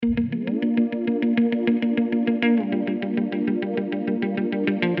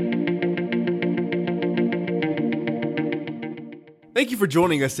Thank you for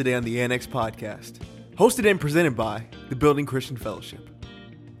joining us today on the Annex Podcast, hosted and presented by the Building Christian Fellowship.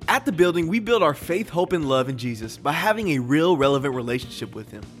 At the Building, we build our faith, hope, and love in Jesus by having a real, relevant relationship with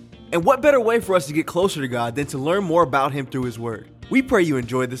Him. And what better way for us to get closer to God than to learn more about Him through His Word? We pray you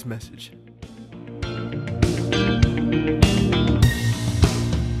enjoyed this message.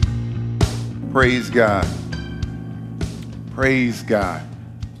 Praise God. Praise God.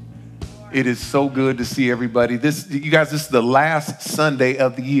 It is so good to see everybody. This is the last Sunday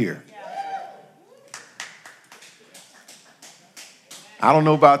of the year. I don't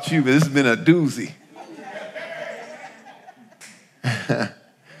know about you, but this has been a doozy.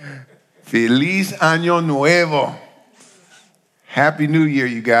 Feliz Año Nuevo. Happy New Year,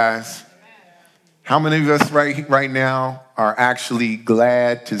 you guys. How many of us right now are actually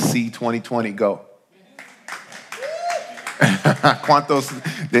glad to see 2020 go? ¿Cuántos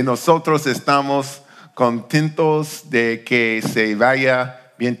de nosotros estamos contentos de que se vaya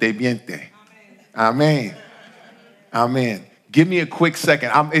viente? Amen. Amen. Give me a quick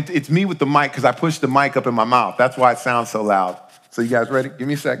second. It's me with the mic because I pushed the mic up in my mouth. That's why it sounds so loud. So you guys ready? Give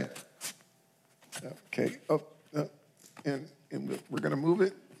me a second. Okay. And we're going to move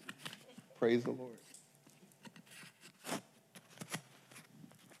it. Praise the Lord.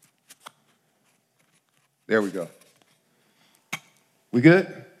 There we go. We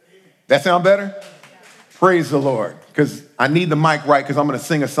good? That sound better? Praise the Lord. Because I need the mic right because I'm going to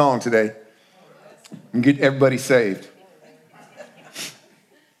sing a song today and get everybody saved.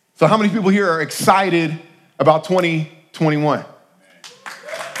 So how many people here are excited about 2021?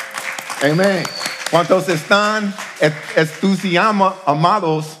 Amen. ¿Cuántos están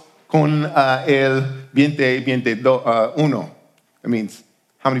entusiasmados con el 2021? That means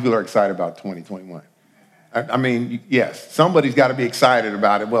how many people are excited about 2021? I mean, yes, somebody's got to be excited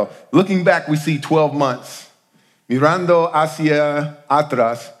about it. Well, looking back, we see 12 months. Mirando hacia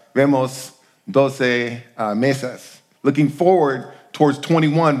atrás, vemos 12 meses. Looking forward towards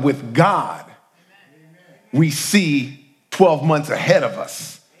 21 with God, we see 12 months ahead of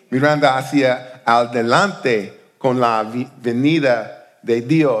us. Mirando hacia adelante con la venida de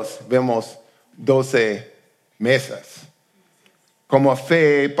Dios, vemos 12 meses. Como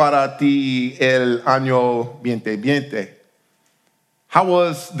fue para ti el año 2020? How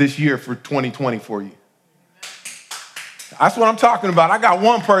was this year for 2020 for you? That's what I'm talking about. I got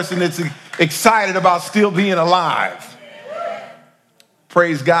one person that's excited about still being alive.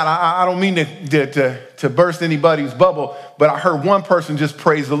 Praise God. I don't mean to burst anybody's bubble, but I heard one person just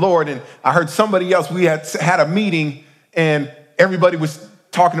praise the Lord, and I heard somebody else, we had a meeting, and everybody was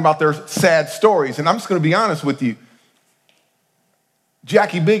talking about their sad stories, and I'm just going to be honest with you.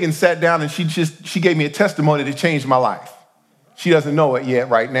 Jackie Biggins sat down and she gave me a testimony that changed my life. She doesn't know it yet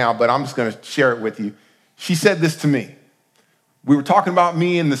right now, but I'm just going to share it with you. She said this to me. We were talking about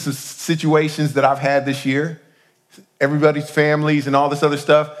me and the situations that I've had this year, everybody's families and all this other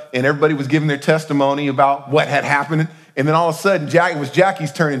stuff, and everybody was giving their testimony about what had happened. And then all of a sudden, it was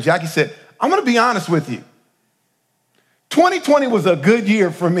Jackie's turn, and Jackie said, I'm going to be honest with you. 2020 was a good year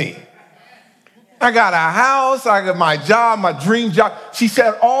for me. I got a house, I got my job, my dream job. She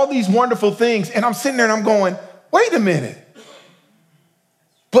said all these wonderful things, and I'm sitting there and I'm going, wait a minute.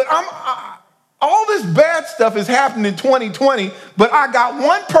 But all this bad stuff is happening in 2020, but I got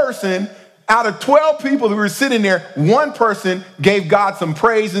one person out of 12 people who were sitting there, one person gave God some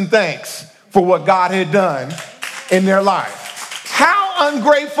praise and thanks for what God had done in their life. How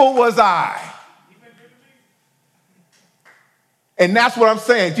ungrateful was I? And that's what I'm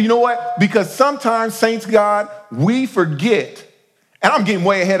saying. Do you know what? Because sometimes, saints God, we forget. And I'm getting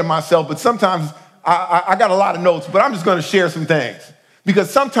way ahead of myself, but sometimes I got a lot of notes, but I'm just going to share some things.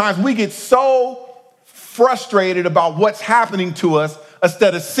 Because sometimes we get so frustrated about what's happening to us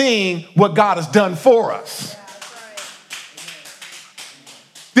instead of seeing what God has done for us.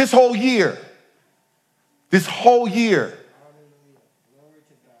 This whole year,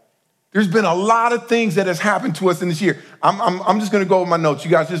 there's been a lot of things that has happened to us in this year. I'm just going to go with my notes.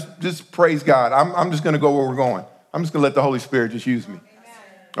 You guys just praise God. I'm just going to go where we're going. I'm just going to let the Holy Spirit just use me.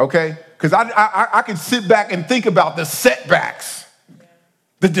 Okay? Because I can sit back and think about the setbacks,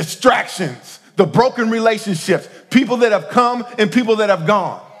 the distractions, the broken relationships, people that have come and people that have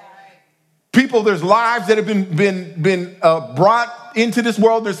gone. There's lives that have been brought into this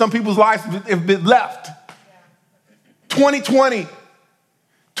world. There's some people's lives that have been left. 2020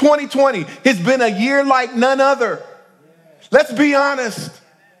 has been a year like none other. Let's be honest.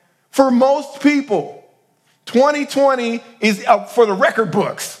 For most people, 2020 is for the record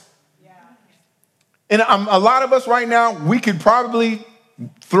books. And a lot of us right now, we could probably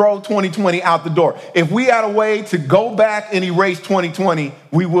throw 2020 out the door. If we had a way to go back and erase 2020,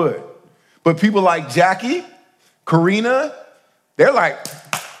 we would. But people like Jackie, Karina, they're like,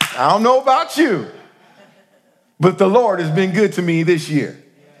 I don't know about you, but the Lord has been good to me this year.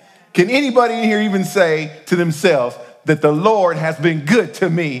 Can anybody in here even say to themselves that the Lord has been good to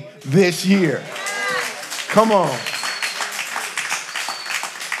me this year? Come on.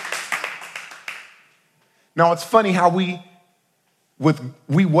 Now, it's funny how we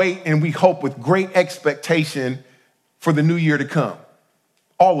wait and we hope with great expectation for the new year to come.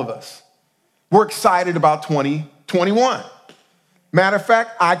 All of us. We're excited about 2021. Matter of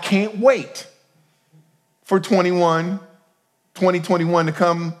fact, I can't wait for 2021 to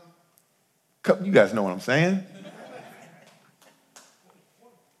come. You guys know what I'm saying?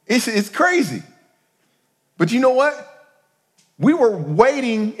 It's crazy. But you know what? We were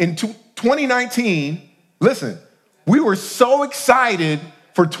waiting in 2019. Listen, we were so excited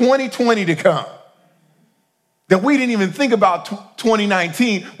for 2020 to come that we didn't even think about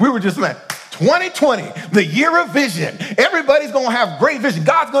 2019. We were just like, 2020, the year of vision. Everybody's going to have great vision.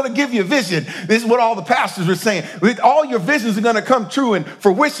 God's going to give you a vision. This is what all the pastors were saying. All your visions are going to come true and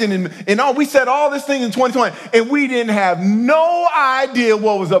fruition. And all we said all this thing in 2020, and we didn't have no idea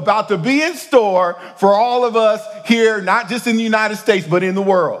what was about to be in store for all of us here, not just in the United States, but in the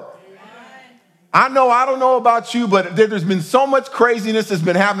world. I don't know about you, but there's been so much craziness that's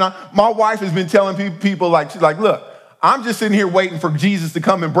been happening. My wife has been telling people like, look, I'm just sitting here waiting for Jesus to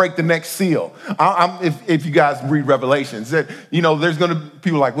come and break the next seal. If you guys read Revelations, that there's going to be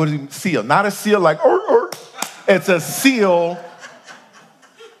people like, what is a seal? Not a seal like, it's a seal.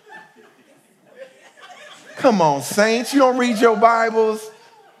 Come on, saints, you don't read your Bibles.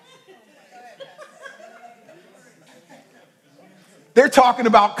 They're talking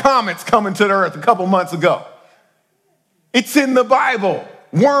about comets coming to the earth a couple months ago. It's in the Bible.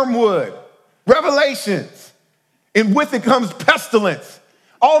 Wormwood, Revelations. And with it comes pestilence.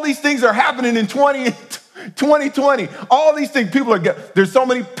 All these things are happening in 2020. All these things, there's so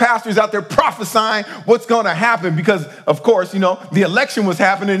many pastors out there prophesying what's going to happen because, of course, the election was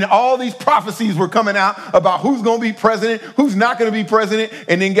happening and all these prophecies were coming out about who's going to be president, who's not going to be president.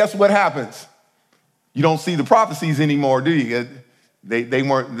 And then guess what happens? You don't see the prophecies anymore, do you? They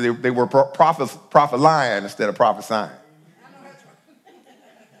were prophesying instead of prophesying.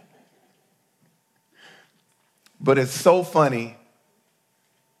 But it's so funny.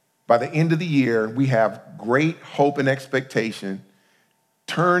 By the end of the year, we have great hope and expectation,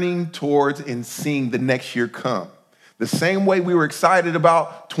 turning towards and seeing the next year come. The same way we were excited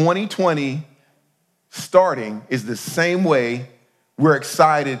about 2020 starting is the same way we're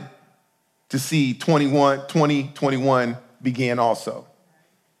excited to see 2021 begin also.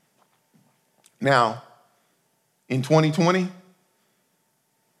 Now, in 2020, a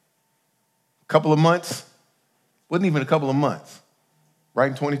couple of months, wasn't even a couple of months, right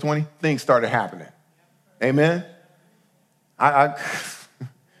in 2020, things started happening. Amen? Can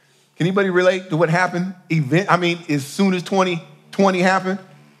anybody relate to what happened? As soon as 2020 happened?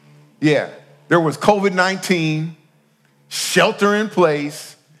 Yeah, there was COVID-19, shelter in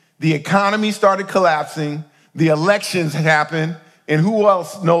place, the economy started collapsing, the elections happened, and who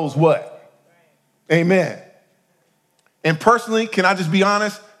else knows what? Amen. And personally, can I just be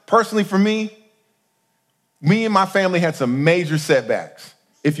honest? Personally, for me and my family had some major setbacks,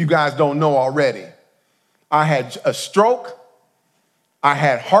 if you guys don't know already. I had a stroke, I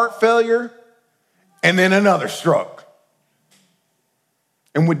had heart failure, and then another stroke.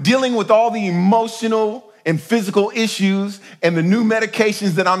 And with dealing with all the emotional and physical issues and the new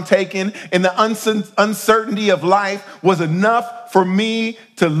medications that I'm taking and the uncertainty of life was enough for me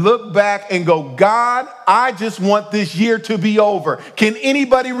to look back and go, God, I just want this year to be over. Can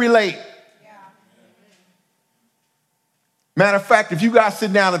anybody relate? Yeah. Matter of fact, if you guys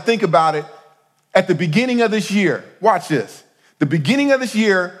sit down and think about it, at the beginning of this year, watch this. The beginning of this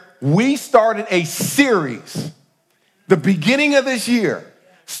year, we started a series. The beginning of this year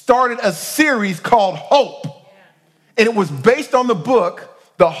started a series called Hope. And it was based on the book,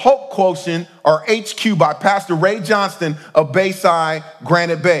 The Hope Quotient, or HQ, by Pastor Ray Johnston of Bayside,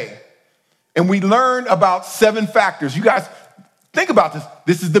 Granite Bay. And we learned about 7 factors. You guys, think about this.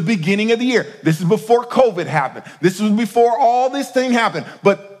 This is the beginning of the year. This is before COVID happened. This was before all this thing happened.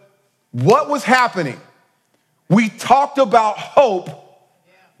 But what was happening? We talked about hope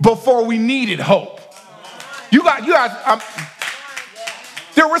before we needed hope. You guys,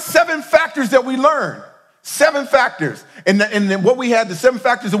 there were 7 factors that we learned. 7 factors. And then what we had, the 7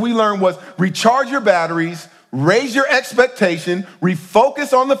 factors that we learned was recharge your batteries, raise your expectation,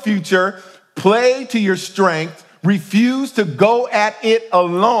 refocus on the future, play to your strength, refuse to go at it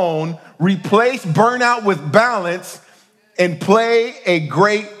alone, replace burnout with balance, and play a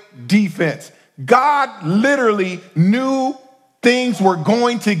great defense. God literally knew things were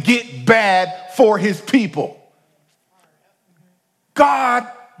going to get bad for his people. God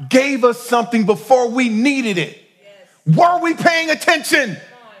gave us something before we needed it. Yes. Were we paying attention?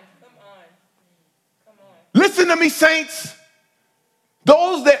 Come on. Listen to me, saints.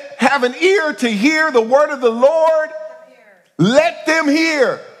 Those that have an ear to hear the word of the Lord, let them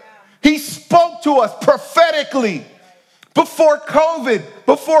hear. He spoke to us prophetically before COVID,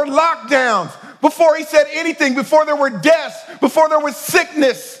 before lockdowns, before he said anything, before there were deaths, before there was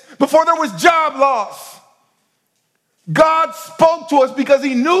sickness, before there was job loss. God spoke to us because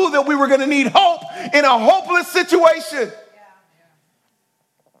he knew that we were going to need hope in a hopeless situation.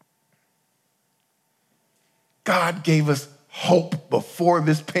 God gave us hope before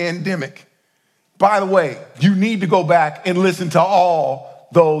this pandemic. By the way, you need to go back and listen to all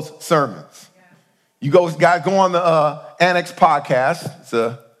those sermons. You guys go on the Annex podcast. It's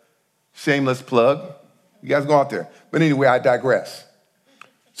a shameless plug. You guys go out there. But anyway, I digress.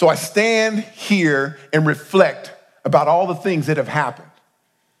 So I stand here and reflect about all the things that have happened.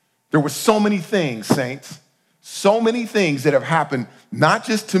 There were so many things, saints, so many things that have happened, not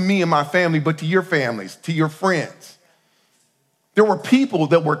just to me and my family, but to your families, to your friends. There were people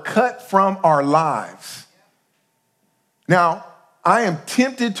that were cut from our lives. Now, I am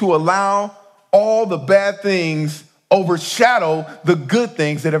tempted to allow all the bad things overshadow the good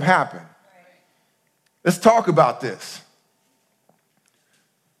things that have happened. Let's talk about this.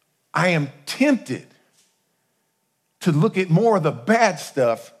 I am tempted to look at more of the bad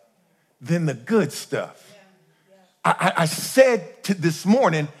stuff than the good stuff. I said this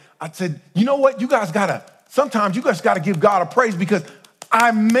morning, I said, you know what? Sometimes you guys gotta give God a praise because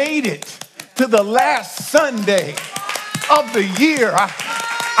I made it to the last Sunday of the year.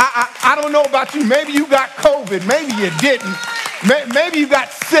 I don't know about you. Maybe you got COVID. Maybe you didn't. Maybe you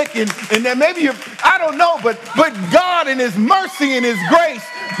got sick and then maybe I don't know, but God in his mercy and his grace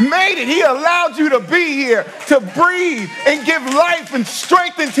made it. He allowed you to be here, to breathe and give life and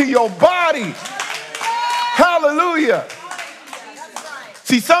strength into your body. Hallelujah.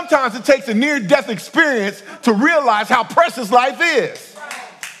 See, sometimes it takes a near-death experience to realize how precious life is.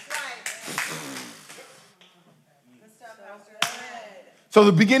 So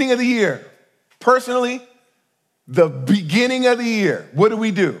the beginning of the year, personally, the beginning of the year, what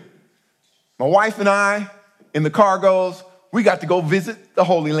do? My wife and I, in the Cargos, we got to go visit the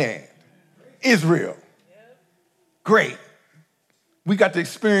Holy Land, Israel. Great. We got to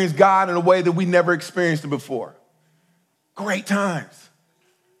experience God in a way that we never experienced it before. Great times.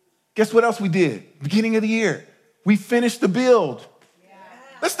 Guess what else we did? Beginning of the year, we finished the build.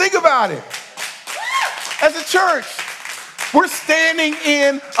 Let's think about it. As a church, we're standing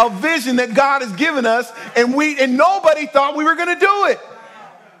in a vision that God has given us, and nobody thought we were going to do it.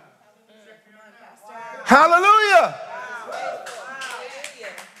 Hallelujah.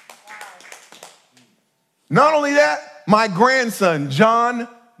 Not only that, my grandson, John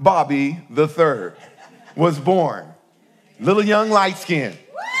Bobby III, was born. Little young light skin.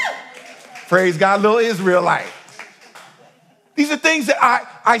 Praise God, little Israelite. These are things that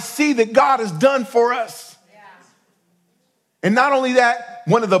I see that God has done for us. And not only that,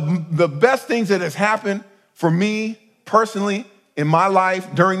 one of the best things that has happened for me personally in my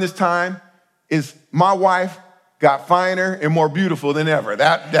life during this time is my wife got finer and more beautiful than ever.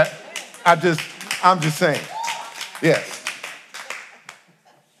 I'm just saying. Yes.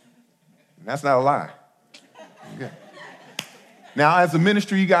 And that's not a lie. Okay. Now, as a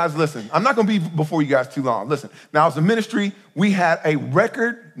ministry, you guys listen. I'm not going to be before you guys too long. Listen. Now, as a ministry, we had a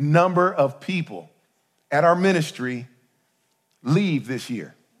record number of people at our ministry leave this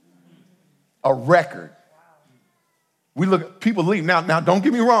year. A record. We look at people leave. Now, don't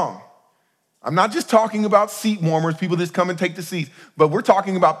get me wrong. I'm not just talking about seat warmers, people that just come and take the seats, but we're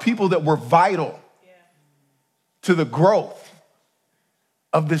talking about people that were vital to the growth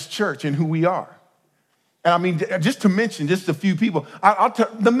of this church and who we are. And I mean, just to mention just a few people,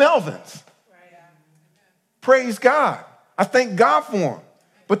 the Melvins. Praise God. I thank God for them.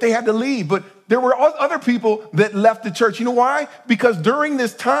 But they had to leave. But there were other people that left the church. You know why? Because during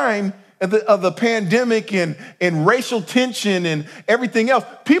this time of the pandemic and racial tension and everything else,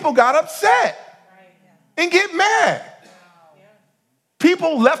 people got upset and get mad.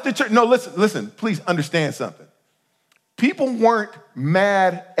 People left the church. No, listen, please understand something. People weren't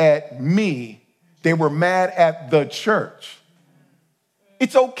mad at me. They were mad at the church.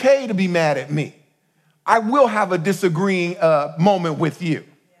 It's okay to be mad at me. I will have a disagreeing moment with you.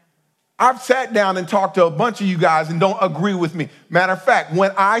 I've sat down and talked to a bunch of you guys and don't agree with me. Matter of fact,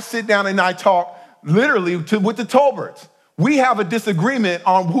 when I sit down and I talk literally with the Tolberts, we have a disagreement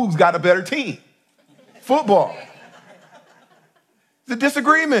on who's got a better team. Football. It's a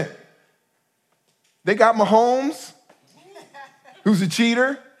disagreement. They got Mahomes, who's a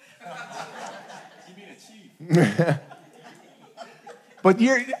cheater. You mean a cheat? But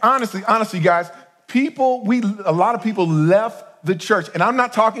honestly, guys, a lot of people left the church. And I'm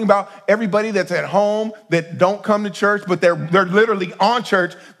not talking about everybody that's at home that don't come to church, but they're literally on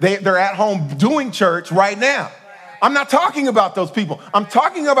church. They're at home doing church right now. I'm not talking about those people. I'm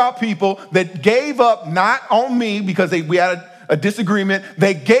talking about people that gave up, not on me because we had a disagreement.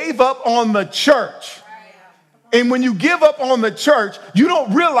 They gave up on the church. And when you give up on the church, you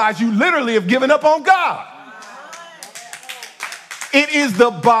don't realize you literally have given up on God. It is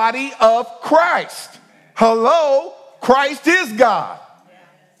the body of Christ. Hello, Christ is God.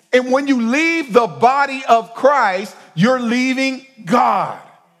 And when you leave the body of Christ, you're leaving God.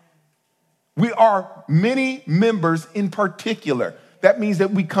 We are many members in particular. That means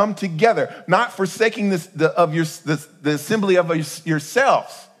that we come together, not forsaking the assembly of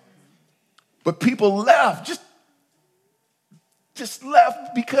yourselves. But people left, just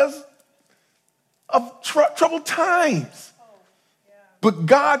left because of troubled times. But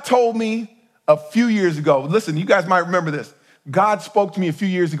God told me a few years ago, listen, you guys might remember this. God spoke to me a few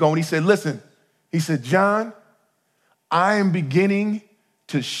years ago and he said, listen, he said, John, I am beginning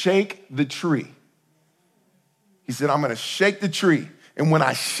to shake the tree. He said, I'm going to shake the tree. And when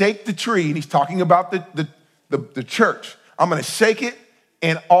I shake the tree, and he's talking about the church, I'm going to shake it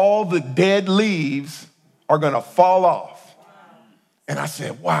and all the dead leaves are going to fall off. And I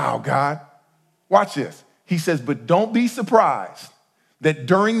said, wow, God, watch this. He says, but don't be surprised that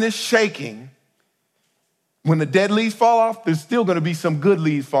during this shaking, when the dead leaves fall off, there's still going to be some good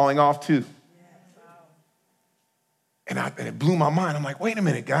leaves falling off too. And it blew my mind. I'm like, wait a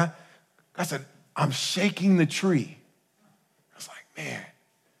minute, God. I said, I'm shaking the tree. I was like, man,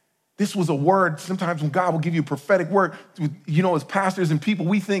 this was a word. Sometimes when God will give you a prophetic word, as pastors and people,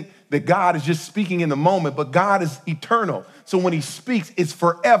 we think that God is just speaking in the moment, but God is eternal. So when he speaks, it's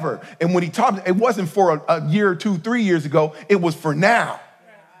forever. And when he talks, it wasn't for a year or 2, 3 years ago. It was for now.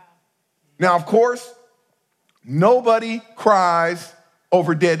 Now, of course, nobody cries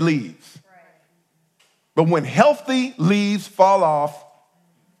over dead leaves. But when healthy leaves fall off,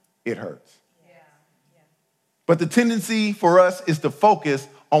 it hurts. But the tendency for us is to focus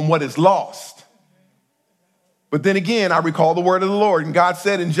on what is lost. But then again, I recall the word of the Lord. And God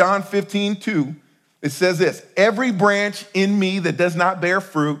said in John 15:2, it says this, every branch in me that does not bear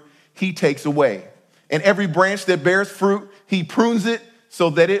fruit, he takes away. And every branch that bears fruit, he prunes it so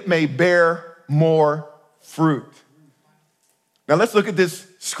that it may bear more fruit. Now let's look at this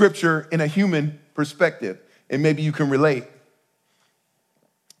scripture in a human perspective, and maybe you can relate.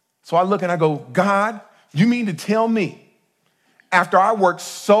 So I look and I go, God, you mean to tell me after I worked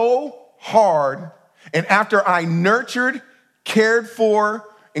so hard and after I nurtured, cared for,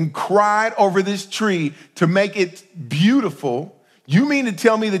 and cried over this tree to make it beautiful, you mean to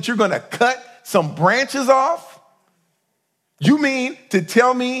tell me that you're going to cut some branches off? You mean to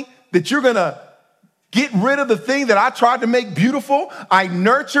tell me that you're going to get rid of the thing that I tried to make beautiful? I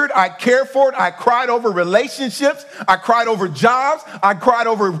nurtured, I cared for it, I cried over relationships, I cried over jobs, I cried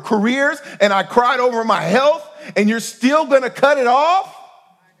over careers, and I cried over my health, and you're still going to cut it off?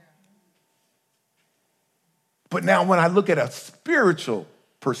 But now when I look at a spiritual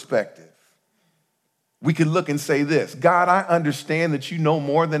perspective, we can look and say this, God, I understand that you know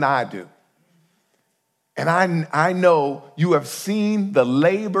more than I do. And I know you have seen the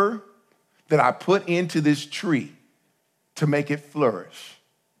labor that I put into this tree to make it flourish.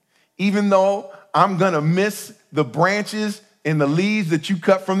 Even though I'm gonna miss the branches and the leaves that you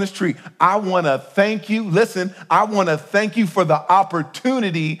cut from this tree, I wanna thank you. Listen, I wanna thank you for the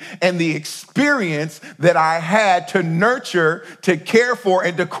opportunity and the experience that I had to nurture, to care for,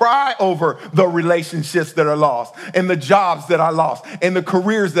 and to cry over the relationships that are lost, and the jobs that I lost, and the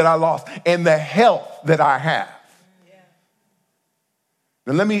careers that I lost, and the health that I have.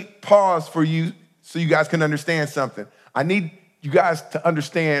 Now, let me pause for you so you guys can understand something. I need you guys to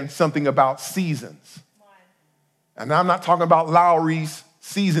understand something about seasons. And I'm not talking about Lowry's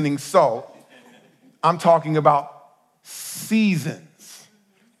seasoning salt. I'm talking about seasons.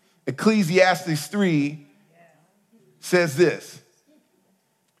 Ecclesiastes 3 says this.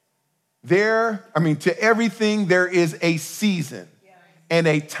 To everything there is a season and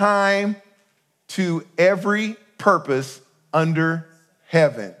a time to every purpose under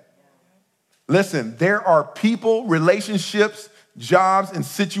heaven. Listen, there are people, relationships jobs, and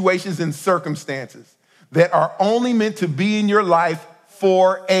situations and circumstances that are only meant to be in your life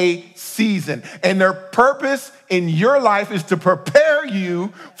for a season. And their purpose in your life is to prepare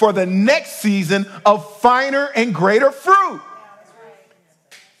you for the next season of finer and greater fruit.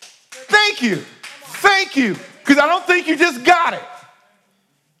 Thank you. Thank you. Because I don't think you just got it.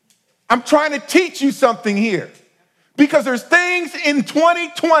 I'm trying to teach you something here. Because there's things in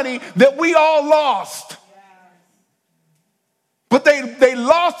 2020 that we all lost. But they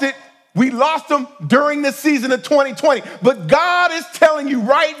lost it. We lost them during the season of 2020. But God is telling you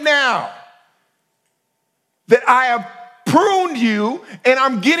right now that I have pruned you and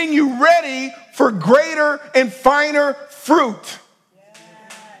I'm getting you ready for greater and finer fruit.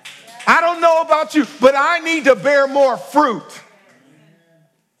 I don't know about you, but I need to bear more fruit.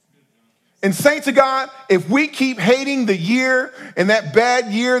 And saints of God, if we keep hating the year and that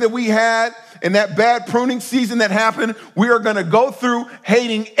bad year that we had and that bad pruning season that happened, we are going to go through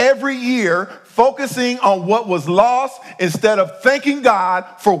hating every year, focusing on what was lost instead of thanking God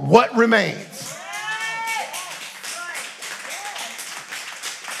for what remains.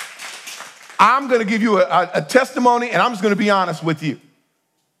 I'm going to give you a testimony, and I'm just going to be honest with you.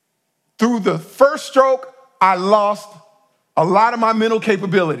 Through the first stroke, I lost a lot of my mental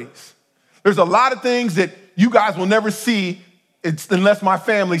capabilities. There's a lot of things that you guys will never see unless my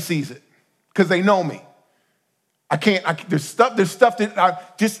family sees it, because they know me. There's stuff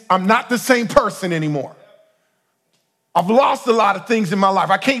that I'm not the same person anymore. I've lost a lot of things in my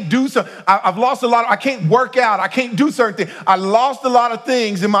life. I can't do so. I've lost a lot. I can't work out. I can't do certain things. I lost a lot of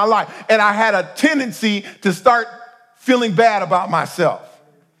things in my life, and I had a tendency to start feeling bad about myself.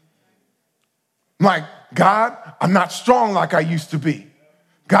 I'm like, God, I'm not strong like I used to be.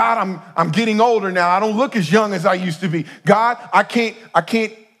 God, I'm getting older now. I don't look as young as I used to be. God, I can't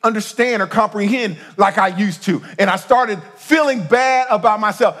understand or comprehend like I used to. And I started feeling bad about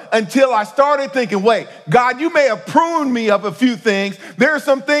myself until I started thinking, wait, God, you may have pruned me of a few things. There are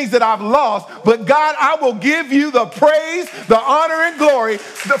some things that I've lost, but God, I will give you the praise, the honor, and glory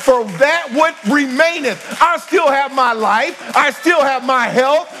for that what remaineth. I still have my life. I still have my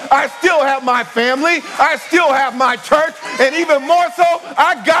health. I still have my family. I still have my church. And even more so,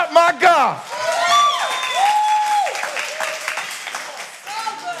 I got my God.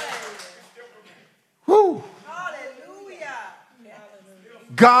 Woo. Hallelujah.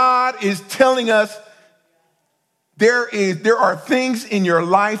 God is telling us there are things in your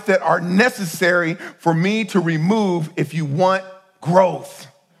life that are necessary for me to remove if you want growth.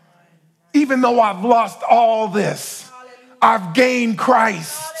 Even though I've lost all this, I've gained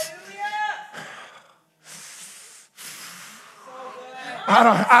Christ.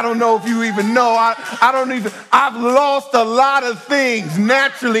 I don't know if you even know. I've lost a lot of things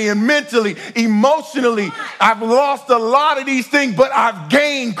naturally and mentally, emotionally. I've lost a lot of these things, but I've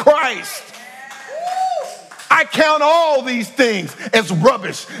gained Christ. I count all these things as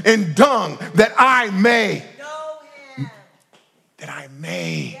rubbish and dung that I may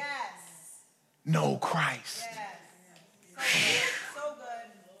know Christ.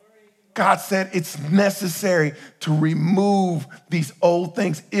 God said it's necessary to remove these old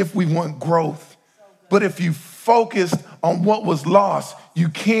things if we want growth. But if you focus on what was lost, you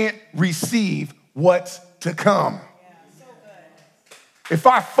can't receive what's to come. If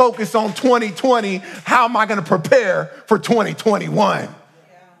I focus on 2020, how am I going to prepare for 2021?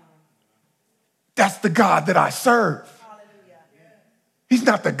 That's the God that I serve. He's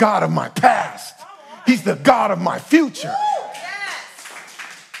not the God of my past. He's the God of my future.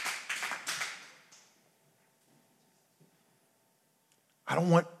 I don't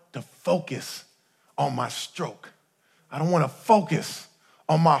want to focus on my stroke. I don't want to focus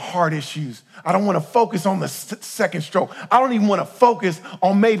on my heart issues. I don't want to focus on the second stroke. I don't even want to focus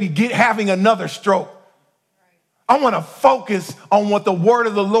on maybe having another stroke. I want to focus on what the word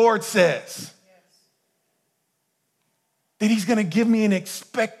of the Lord says. That he's going to give me an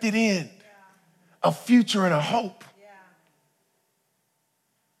expected end, a future and a hope.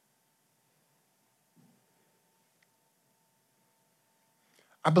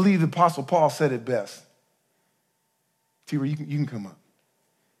 I believe the Apostle Paul said it best. T-Ray, you can come up.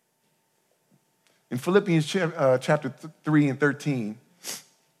 In Philippians chapter 3 and 13,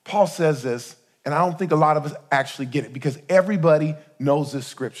 Paul says this, and I don't think a lot of us actually get it because everybody knows this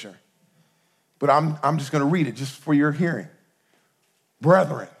scripture. But I'm just going to read it just for your hearing.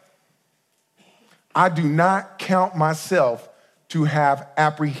 Brethren, I do not count myself to have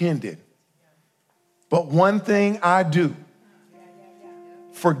apprehended, but one thing I do,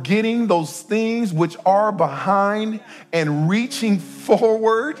 forgetting those things which are behind and reaching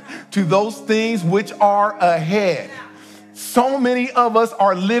forward to those things which are ahead. So many of us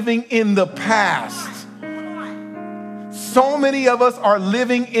are living in the past. So many of us are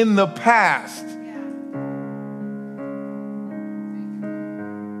living in the past.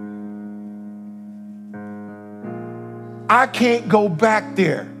 I can't go back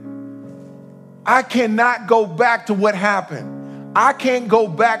there. I cannot go back to what happened. I can't go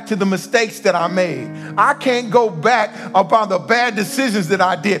back to the mistakes that I made. I can't go back about the bad decisions that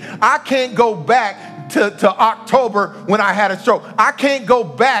I did. I can't go back to October when I had a stroke. I can't go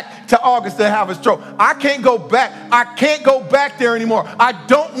back to August to have a stroke. I can't go back. I can't go back there anymore. I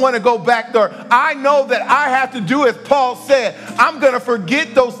don't want to go back there. I know that I have to do as Paul said. I'm going to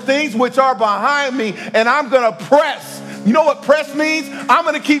forget those things which are behind me, and I'm going to press. You know what press means? I'm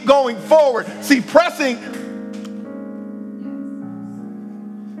going to keep going forward. See, pressing,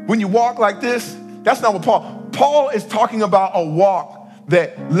 when you walk like this, that's not what Paul is talking about a walk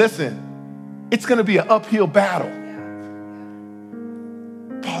that, listen, it's going to be an uphill battle.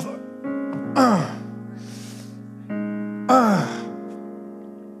 Paul's like,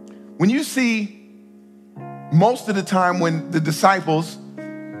 When you see most of the time when the disciples,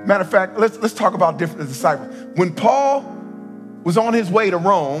 matter of fact, let's talk about different disciples. When Paul was on his way to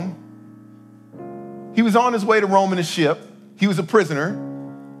Rome, he was on his way to Rome in a ship. He was a prisoner.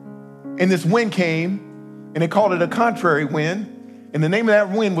 And this wind came, and they called it a contrary wind. And the name of that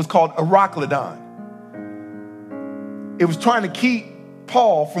wind was called Euroclydon. It was trying to keep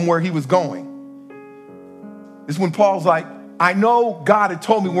Paul from where he was going. This is when Paul's like, I know God had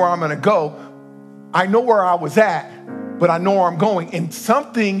told me where I'm going to go. I know where I was at, but I know where I'm going. And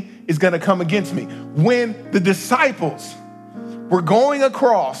something is going to come against me. When the disciples were going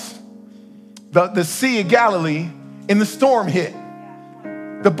across the Sea of Galilee and the storm hit,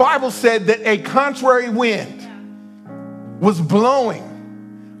 the Bible said that a contrary wind was blowing,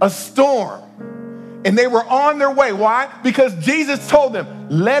 a storm, and they were on their way. Why? Because Jesus told them,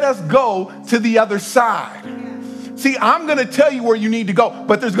 let us go to the other side. See, I'm going to tell you where you need to go,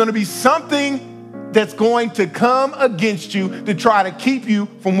 but there's going to be something that's going to come against you to try to keep you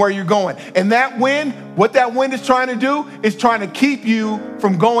from where you're going. And that wind, what that wind is trying to do is trying to keep you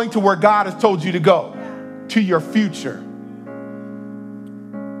from going to where God has told you to go, to your future.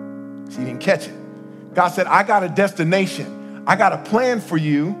 So you didn't catch it. God said, I got a destination. I got a plan for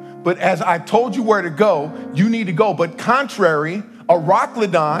you, but as I told you where to go, you need to go. But contrary,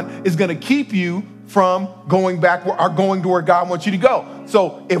 Euroclydon is going to keep you from going back or going to where God wants you to go.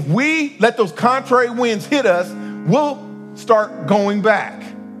 So if we let those contrary winds hit us, we'll start going back.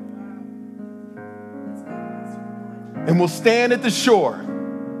 And we'll stand at the shore.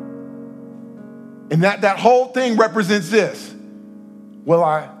 And that whole thing represents this.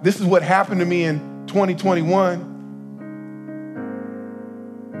 Well, this is what happened to me in 2021.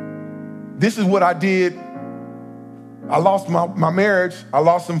 This is what I did. I lost my marriage. I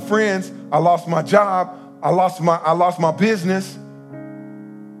lost some friends. I lost my job. I lost my business.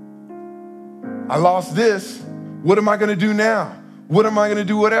 I lost this. What am I going to do now? What am I going to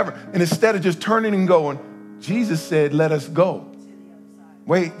do? Whatever. And instead of just turning and going, Jesus said, let us go.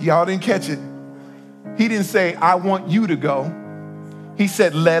 Wait, y'all didn't catch it. He didn't say, I want you to go. He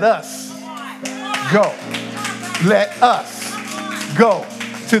said, let us go. Let us go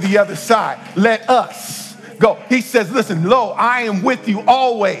to the other side. Let us go. He says, listen, lo, I am with you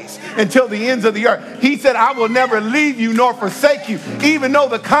always until the ends of the earth. He said, I will never leave you nor forsake you. Even though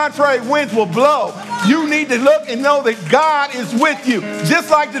the contrary winds will blow, you need to look and know that God is with you. Just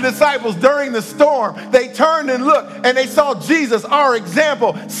like the disciples during the storm, they turned and looked and they saw Jesus, our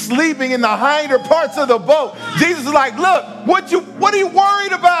example, sleeping in the hinder parts of the boat. Jesus is like, look, what are you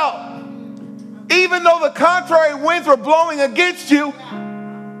worried about? Even though the contrary winds were blowing against you,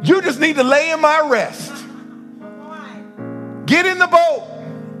 you just need to lay in my rest. Get in the boat.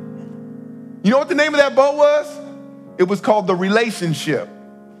 You know what the name of that boat was? It was called the Relationship.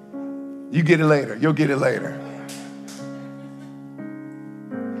 You get it later. You'll get it later.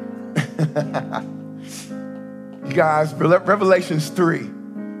 You guys, Revelations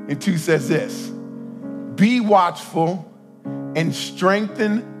 3:2 says this. Be watchful and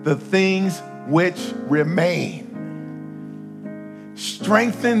strengthen the things which remain.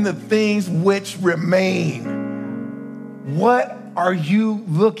 Strengthen the things which remain. What are you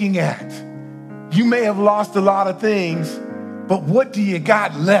looking at? You may have lost a lot of things, but what do you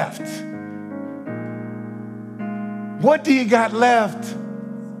got left? What do you got left?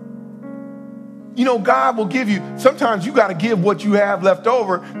 You know, God will give you, sometimes you got to give what you have left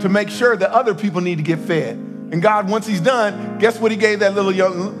over to make sure that other people need to get fed. And God, once he's done, guess what he gave that little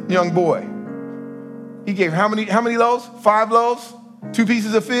young boy? He gave how many loaves? 5 loaves? 2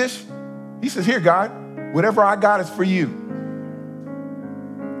 pieces of fish? He says, here, God, whatever I got is for you.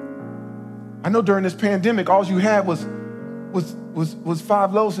 I know during this pandemic, all you had was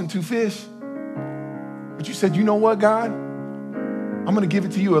 5 loaves and 2 fish. But you said, you know what, God? I'm going to give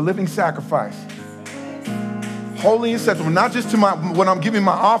it to you, a living sacrifice. Holy and acceptable, not just to when I'm giving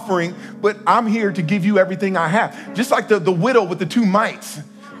my offering, but I'm here to give you everything I have. Just like the widow with the 2 mites.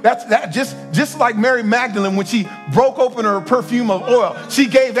 Just like Mary Magdalene, when she broke open her perfume of oil, she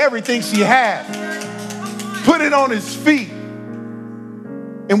gave everything she had. Put it on his feet.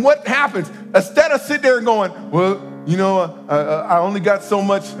 And what happens? Instead of sitting there and going, well, you know, I only got so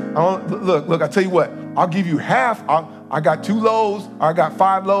much. Look, I tell you what, I'll give you half. I got 2 loaves. I got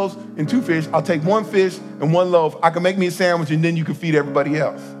 5 loaves and 2 fish. I'll take 1 fish and 1 loaf. I can make me a sandwich and then you can feed everybody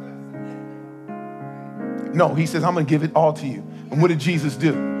else. No, he says, I'm going to give it all to you. And what did Jesus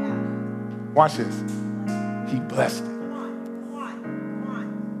do? Watch this. He blessed it.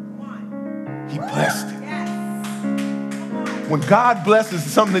 He blessed it. When God blesses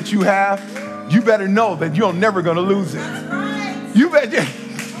something that you have, you better know that you're never going to lose it. You better.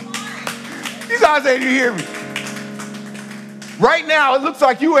 You guys ain't hear me. Right now, it looks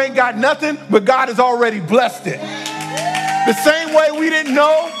like you ain't got nothing, but God has already blessed it. The same way we didn't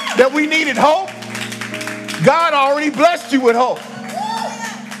know that we needed hope, God already blessed you with hope.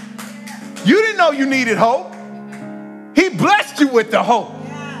 You didn't know you needed hope. He blessed you with the hope.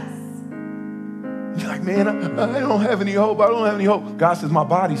 You're like, man, I don't have any hope. I don't have any hope. God says, my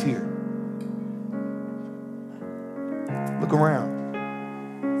body's here. Look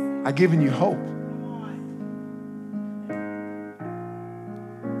around. I've given you hope.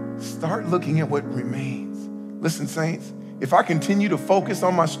 Start looking at what remains. Listen, saints, if I continue to focus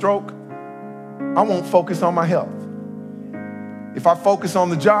on my stroke, I won't focus on my health. If I focus on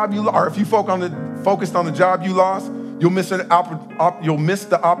the job you lost, or if you focused on the job you lost, you'll miss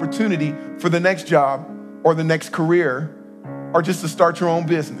the opportunity for the next job or the next career or just to start your own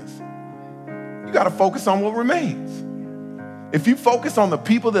business. You got to focus on what remains. If you focus on the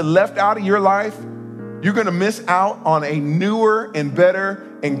people that left out of your life, you're going to miss out on a newer and better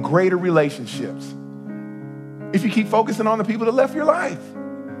and greater relationships. If you keep focusing on the people that left your life.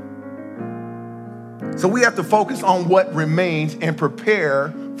 So we have to focus on what remains and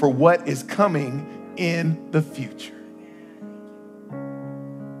prepare for what is coming in the future.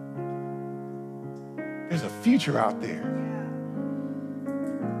 There's a future out there.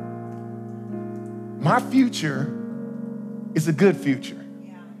 My future is a good future.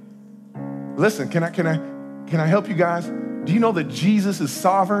 Listen, can I help you guys? Do you know that Jesus is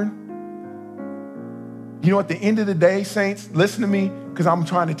sovereign? You know, at the end of the day, saints, listen to me, because I'm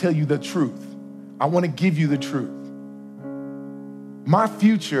trying to tell you the truth. I want to give you the truth. My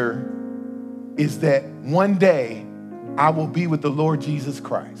future is that one day I will be with the Lord Jesus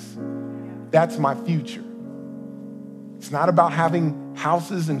Christ. That's my future. It's not about having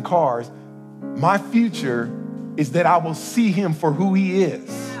houses and cars. My future is that I will see him for who he is.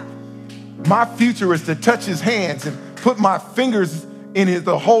 My future is to touch his hands and put my fingers in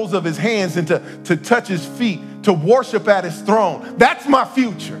the holes of his hands and to touch his feet, to worship at his throne. That's my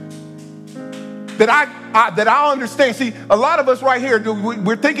future. That I understand. See, a lot of us right here,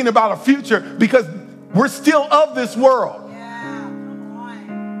 we're thinking about a future because we're still of this world. Yeah, come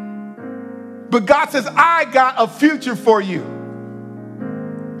on. But God says, I got a future for you.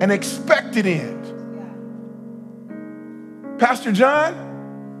 An expected end. Yeah. Pastor John,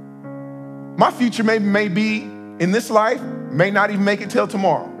 my future may be in this life, may not even make it till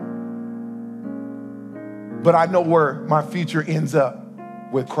tomorrow. But I know where my future ends up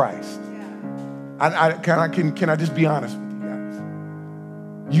with Christ. Can I just be honest with you guys?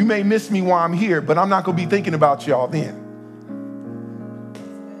 You may miss me while I'm here, but I'm not going to be thinking about y'all then.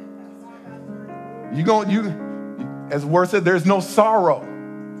 As the word said, there's no sorrow,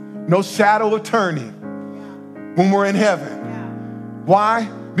 no shadow of turning when we're in heaven. Why?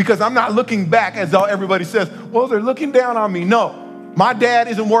 Because I'm not looking back as though everybody says, well, they're looking down on me. No, my dad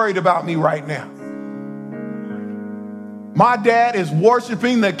isn't worried about me right now. My dad is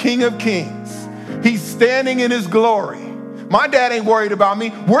worshiping the King of Kings. He's standing in his glory. My dad ain't worried about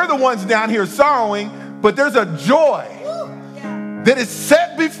me. We're the ones down here sorrowing, but there's a joy that is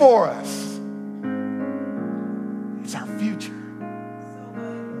set before us. It's our future.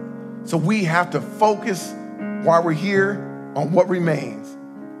 So we have to focus while we're here on what remains.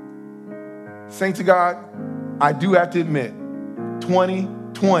 Saints of God, I do have to admit,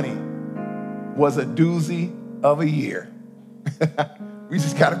 2020 was a doozy of a year. We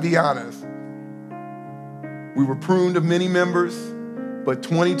just got to be honest. We were pruned of many members, but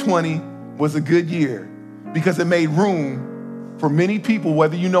 2020 was a good year because it made room for many people,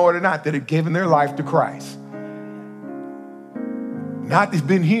 whether you know it or not, that have given their life to Christ. Not that's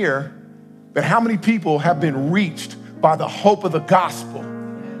been here, But how many people have been reached by the hope of the gospel,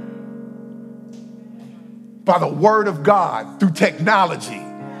 by the word of God, through technology?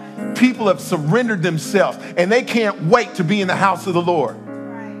 People have surrendered themselves, and they can't wait to be in the house of the Lord.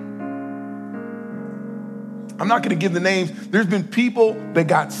 I'm not going to give the names. There's been people that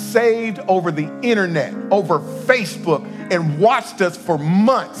got saved over the internet, over Facebook, and watched us for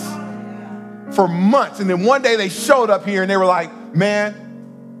months. And then one day they showed up here and they were like,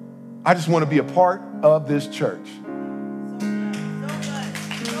 man, I just want to be a part of this church.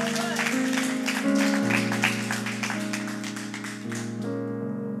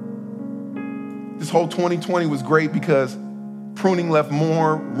 This whole 2020 was great because pruning left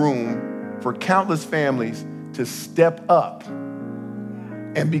more room for countless families to step up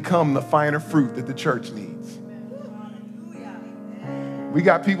and become the finer fruit that the church needs. We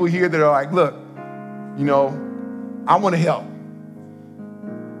got people here that are like, look, you know, I want to help.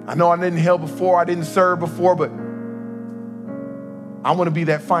 I know I didn't help before, I didn't serve before, but I want to be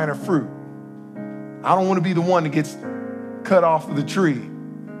that finer fruit. I don't want to be the one that gets cut off of the tree.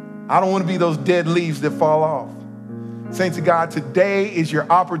 I don't want to be those dead leaves that fall off. Saints of God, today is your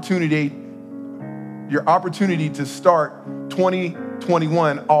opportunity to start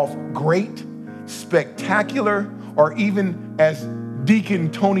 2021 off great, spectacular, or even as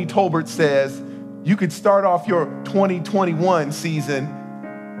Deacon Tony Tolbert says, you could start off your 2021 season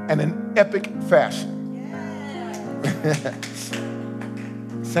in an epic fashion.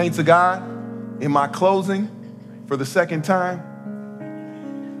 Saints of God, in my closing, for the second time,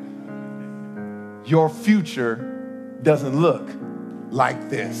 your future doesn't look like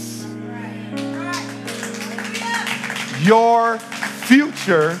this. Your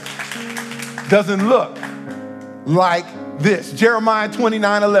future doesn't look like this. Jeremiah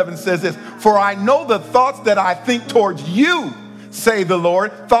 29:11 says this, for I know the thoughts that I think towards you, say the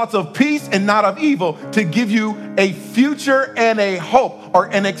Lord, thoughts of peace and not of evil, to give you a future and a hope, or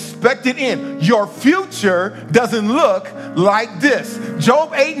an expected end. Your future doesn't look like this.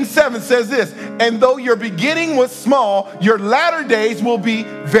 Job 8:7 says this, and though your beginning was small, your latter days will be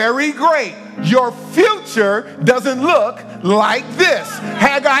very great. Your future doesn't look like this.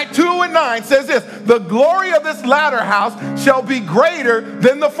 Haggai 2:9 says this, the glory of this latter house shall be greater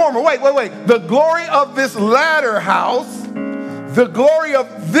than the former. Wait. The glory of this latter house, the glory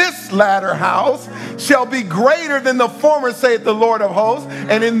of this latter house shall be greater than the former, saith the Lord of hosts.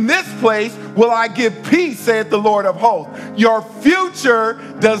 And in this place will I give peace, saith the Lord of hosts. Your future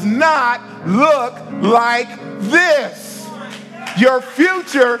does not look like this. Your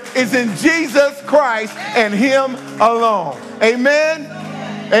future is in Jesus Christ and Him alone. Amen?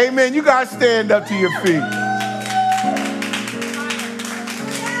 Amen. You guys stand up to your feet.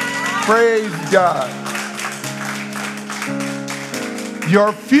 Praise God.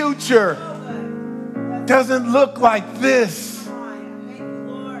 Your future doesn't look like this.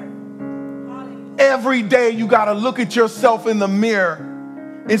 Every day you got to look at yourself in the mirror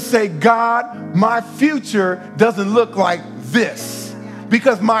and say, God, my future doesn't look like this,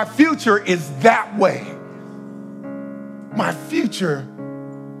 because my future is that way. My future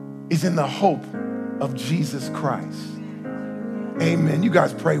is in the hope of Jesus Christ. Amen. You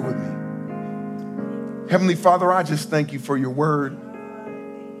guys pray with me. Heavenly Father, I just thank you for your word.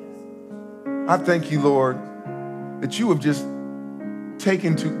 I thank you, Lord, that you have just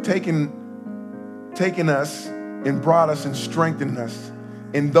taken us and brought us and strengthened us.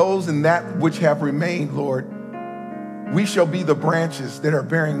 And those in that which have remained, Lord, we shall be the branches that are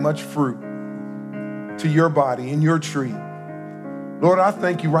bearing much fruit to your body and your tree. Lord, I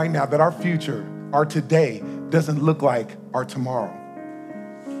thank you right now that our future, our today, doesn't look like our tomorrow.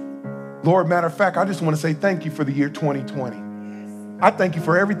 Lord, matter of fact, I just want to say thank you for the year 2020. I thank you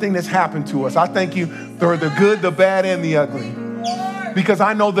for everything that's happened to us. I thank you for the good, the bad, and the ugly. Because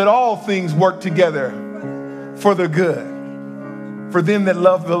I know that all things work together for the good, for them that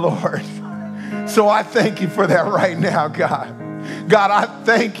love the Lord. So I thank you for that right now, God. God, I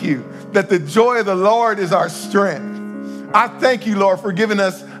thank you that the joy of the Lord is our strength. I thank you, Lord, for giving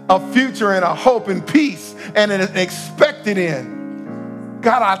us a future and a hope and peace and an expected end.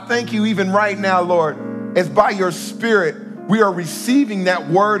 God, I thank you even right now, Lord, as by your Spirit, we are receiving that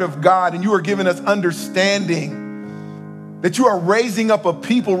word of God and you are giving us understanding that you are raising up a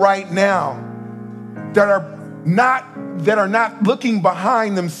people right now that are not looking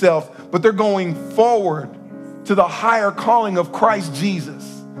behind themselves, but they're going forward to the higher calling of Christ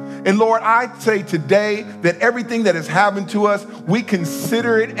Jesus. And Lord, I say today that everything that has happened to us, we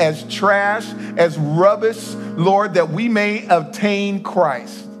consider it as trash, as rubbish, Lord, that we may obtain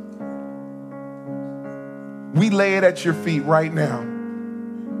Christ. We lay it at your feet right now.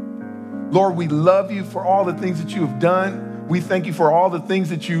 Lord, we love you for all the things that you have done. We thank you for all the things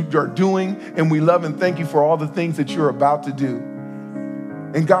that you are doing, and we love and thank you for all the things that you're about to do.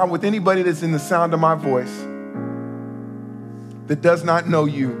 And God, with anybody that's in the sound of my voice that does not know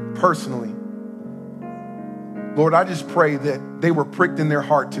you personally, Lord, I just pray that they were pricked in their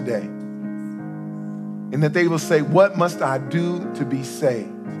heart today and that they will say, what must I do to be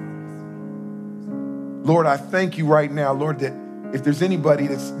saved? Lord, I thank you right now, Lord, that if there's anybody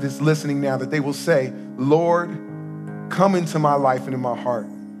that's listening now, that they will say, Lord, come into my life and in my heart.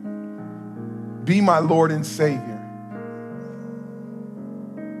 Be my Lord and Savior.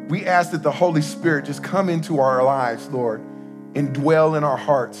 We ask that the Holy Spirit just come into our lives, Lord, and dwell in our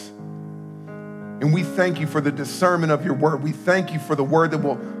hearts. And we thank you for the discernment of your word. We thank you for the word that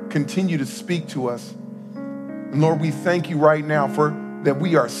will continue to speak to us. And Lord, we thank you right now for that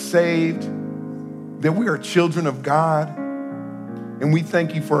we are saved, that we are children of God. And we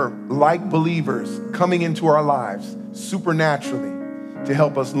thank you for like believers coming into our lives supernaturally to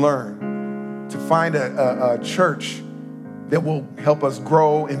help us learn, to find a church that will help us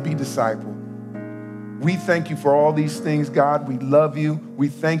grow and be discipled. We thank you for all these things, God. We love you. We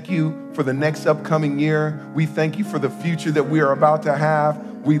thank you for the next upcoming year. We thank you for the future that we are about to have.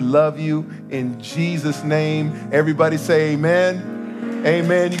 We love you in Jesus' name. Everybody say amen.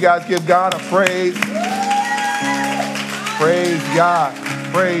 Amen. You guys give God a praise. Praise God.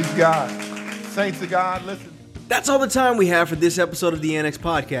 Praise God. Saints of God, listen. That's all the time we have for this episode of the Annex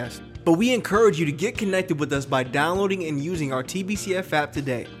Podcast. But we encourage you to get connected with us by downloading and using our TBCF app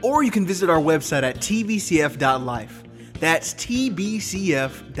today. Or you can visit our website at tbcf.life. That's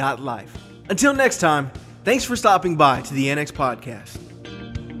tbcf.life. Until next time, thanks for stopping by to the Annex Podcast.